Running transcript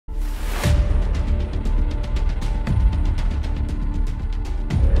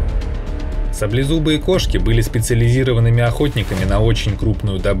Саблезубые кошки были специализированными охотниками на очень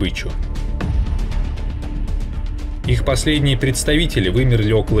крупную добычу. Их последние представители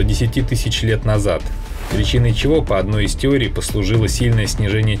вымерли около 10 тысяч лет назад, причиной чего по одной из теорий послужило сильное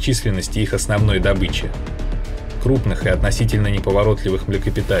снижение численности их основной добычи – крупных и относительно неповоротливых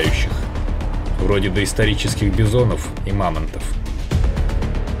млекопитающих, вроде доисторических бизонов и мамонтов.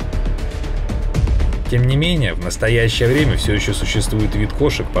 Тем не менее, в настоящее время все еще существует вид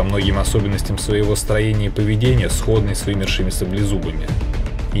кошек по многим особенностям своего строения и поведения, сходный с вымершими саблезубыми.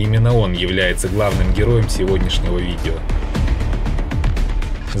 И именно он является главным героем сегодняшнего видео.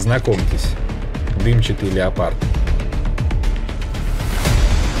 Знакомьтесь, дымчатый леопард.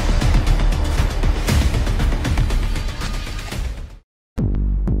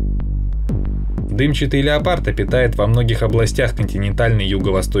 Дымчатый леопард обитает во многих областях континентальной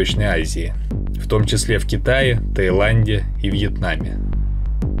Юго-Восточной Азии, в том числе в Китае, Таиланде и Вьетнаме.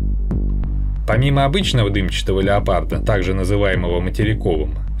 Помимо обычного дымчатого леопарда, также называемого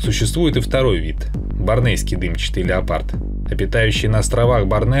материковым, существует и второй вид – борнейский дымчатый леопард, обитающий на островах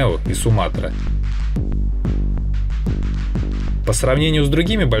Борнео и Суматра. По сравнению с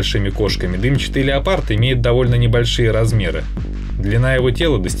другими большими кошками, дымчатый леопард имеет довольно небольшие размеры. Длина его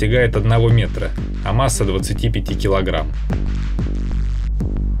тела достигает 1 метра, а масса 25 килограмм.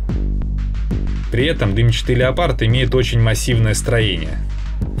 При этом дымчатый леопард имеет очень массивное строение,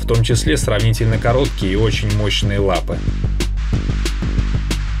 в том числе сравнительно короткие и очень мощные лапы.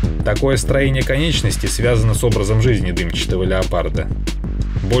 Такое строение конечностей связано с образом жизни дымчатого леопарда.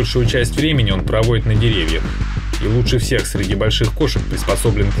 Большую часть времени он проводит на деревьях, и лучше всех среди больших кошек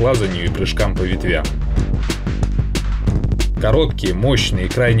приспособлен к лазанию и прыжкам по ветвям. Короткие, мощные и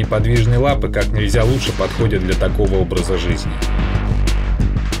крайне подвижные лапы как нельзя лучше подходят для такого образа жизни.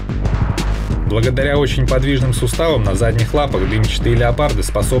 Благодаря очень подвижным суставам на задних лапах дымчатые леопарды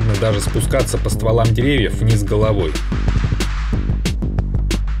способны даже спускаться по стволам деревьев вниз головой.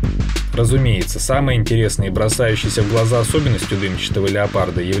 Разумеется, самой интересной и бросающейся в глаза особенностью дымчатого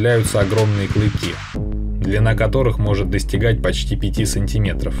леопарда являются огромные клыки, длина которых может достигать почти 5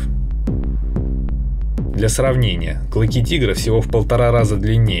 сантиметров. Для сравнения, клыки тигра всего в 1,5 раза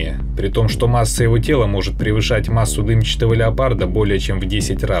длиннее, при том, что масса его тела может превышать массу дымчатого леопарда более чем в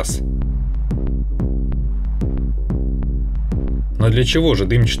 10 раз. Но для чего же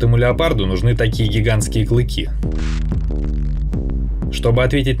дымчатому леопарду нужны такие гигантские клыки? Чтобы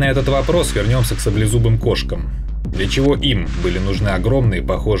ответить на этот вопрос, вернемся к саблезубым кошкам. Для чего им были нужны огромные,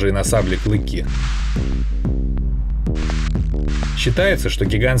 похожие на сабли, клыки? Считается, что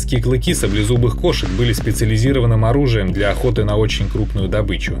гигантские клыки саблезубых кошек были специализированным оружием для охоты на очень крупную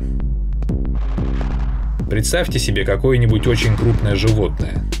добычу. Представьте себе какое-нибудь очень крупное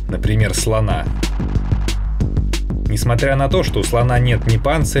животное, например, слона. Несмотря на то, что у слона нет ни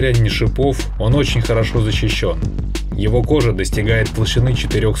панциря, ни шипов, он очень хорошо защищен. Его кожа достигает толщины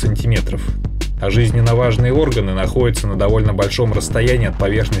 4 сантиметров, а жизненно важные органы находятся на довольно большом расстоянии от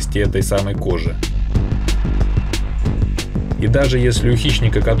поверхности этой самой кожи. И даже если у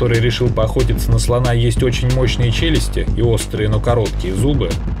хищника, который решил поохотиться на слона, есть очень мощные челюсти и острые, но короткие зубы,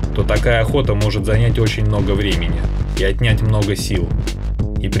 то такая охота может занять очень много времени и отнять много сил.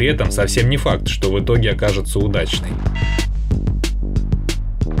 И при этом совсем не факт, что в итоге окажется удачной.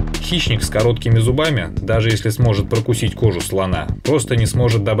 Хищник с короткими зубами, даже если сможет прокусить кожу слона, просто не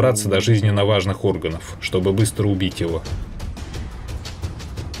сможет добраться до жизненно важных органов, чтобы быстро убить его.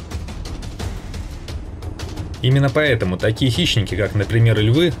 Именно поэтому такие хищники, как, например,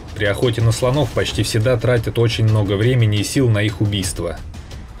 львы, при охоте на слонов почти всегда тратят очень много времени и сил на их убийство,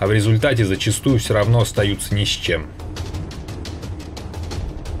 а в результате зачастую все равно остаются ни с чем.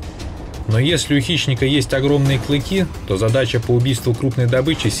 Но если у хищника есть огромные клыки, то задача по убийству крупной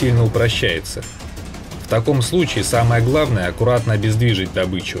добычи сильно упрощается. В таком случае самое главное – аккуратно обездвижить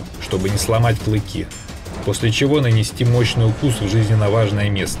добычу, чтобы не сломать клыки, после чего нанести мощный укус в жизненно важное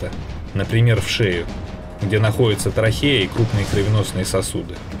место, например, в шею, где находятся трахея и крупные кровеносные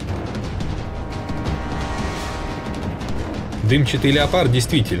сосуды. Дымчатый леопард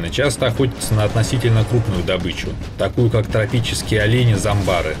действительно часто охотится на относительно крупную добычу, такую как тропические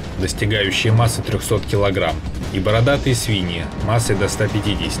олени-зомбары, достигающие массы 300 кг, и бородатые свиньи массой до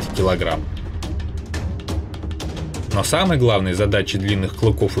 150 кг. Но самой главной задачей длинных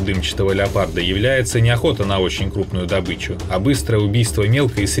клыков у дымчатого леопарда является не охота на очень крупную добычу, а быстрое убийство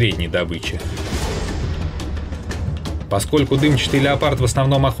мелкой и средней добычи. Поскольку дымчатый леопард в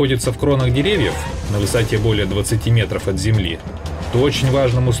основном охотится в кронах деревьев на высоте более 20 метров от земли, то очень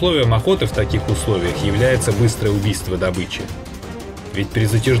важным условием охоты в таких условиях является быстрое убийство добычи. Ведь при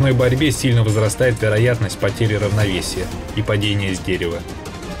затяжной борьбе сильно возрастает вероятность потери равновесия и падения с дерева.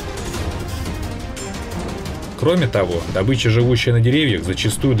 Кроме того, добыча, живущая на деревьях,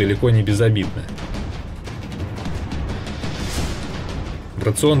 зачастую далеко не безобидна. В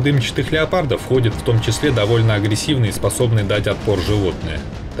рацион дымчатых леопардов входят в том числе довольно агрессивные и способные дать отпор животные,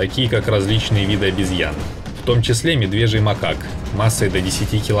 такие как различные виды обезьян, в том числе медвежий макак, массой до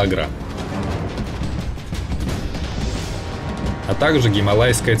 10 кг, а также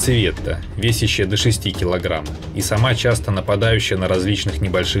гималайская цветта, весящая до 6 кг, и сама часто нападающая на различных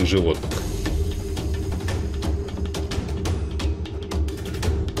небольших животных.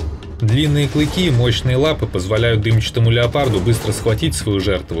 Длинные клыки и мощные лапы позволяют дымчатому леопарду быстро схватить свою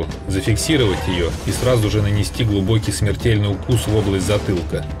жертву, зафиксировать ее и сразу же нанести глубокий смертельный укус в область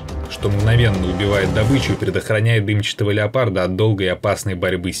затылка, что мгновенно убивает добычу и предохраняет дымчатого леопарда от долгой и опасной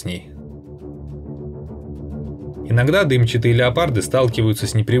борьбы с ней. Иногда дымчатые леопарды сталкиваются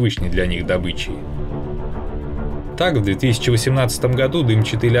с непривычной для них добычей. Так, в 2018 году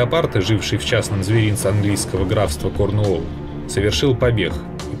дымчатый леопард, живший в частном зверинце английского графства Корнуолл, совершил побег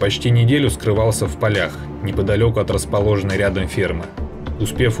и почти неделю скрывался в полях, неподалеку от расположенной рядом фермы,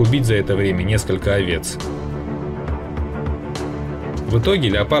 успев убить за это время несколько овец. В итоге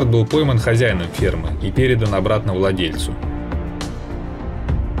леопард был пойман хозяином фермы и передан обратно владельцу.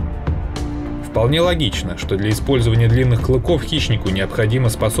 Вполне логично, что для использования длинных клыков хищнику необходима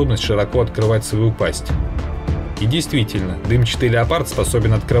способность широко открывать свою пасть. И действительно, дымчатый леопард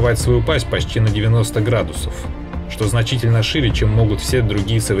способен открывать свою пасть почти на 90 градусов, что значительно шире, чем могут все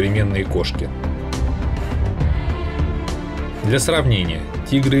другие современные кошки. Для сравнения,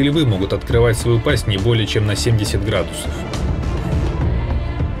 тигры и львы могут открывать свою пасть не более чем на 70 градусов.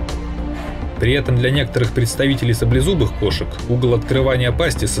 При этом для некоторых представителей саблезубых кошек угол открывания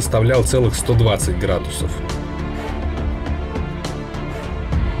пасти составлял целых 120 градусов.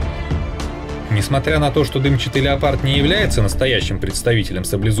 Несмотря на то, что дымчатый леопард не является настоящим представителем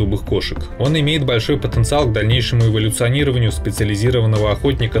саблезубых кошек, он имеет большой потенциал к дальнейшему эволюционированию специализированного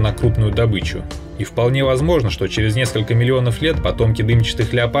охотника на крупную добычу. И вполне возможно, что через несколько миллионов лет потомки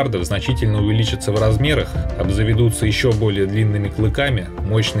дымчатых леопардов значительно увеличатся в размерах, обзаведутся еще более длинными клыками,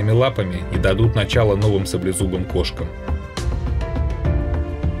 мощными лапами и дадут начало новым саблезубым кошкам.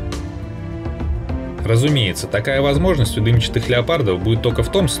 Разумеется, такая возможность у дымчатых леопардов будет только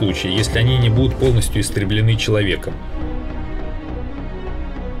в том случае, если они не будут полностью истреблены человеком.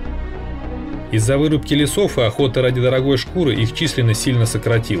 Из-за вырубки лесов и охоты ради дорогой шкуры их численность сильно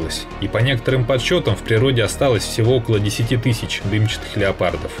сократилась, и по некоторым подсчетам в природе осталось всего около 10 тысяч дымчатых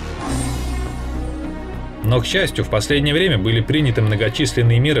леопардов. Но, к счастью, в последнее время были приняты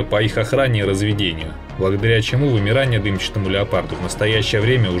многочисленные меры по их охране и разведению, благодаря чему вымирание дымчатому леопарду в настоящее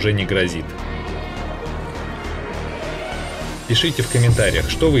время уже не грозит. Пишите в комментариях,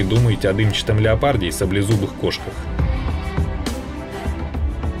 что вы думаете о дымчатом леопарде и саблезубых кошках.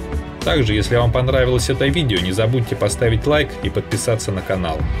 Также, если вам понравилось это видео, не забудьте поставить лайк и подписаться на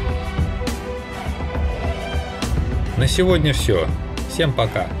канал. На сегодня все. Всем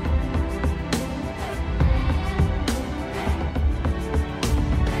пока!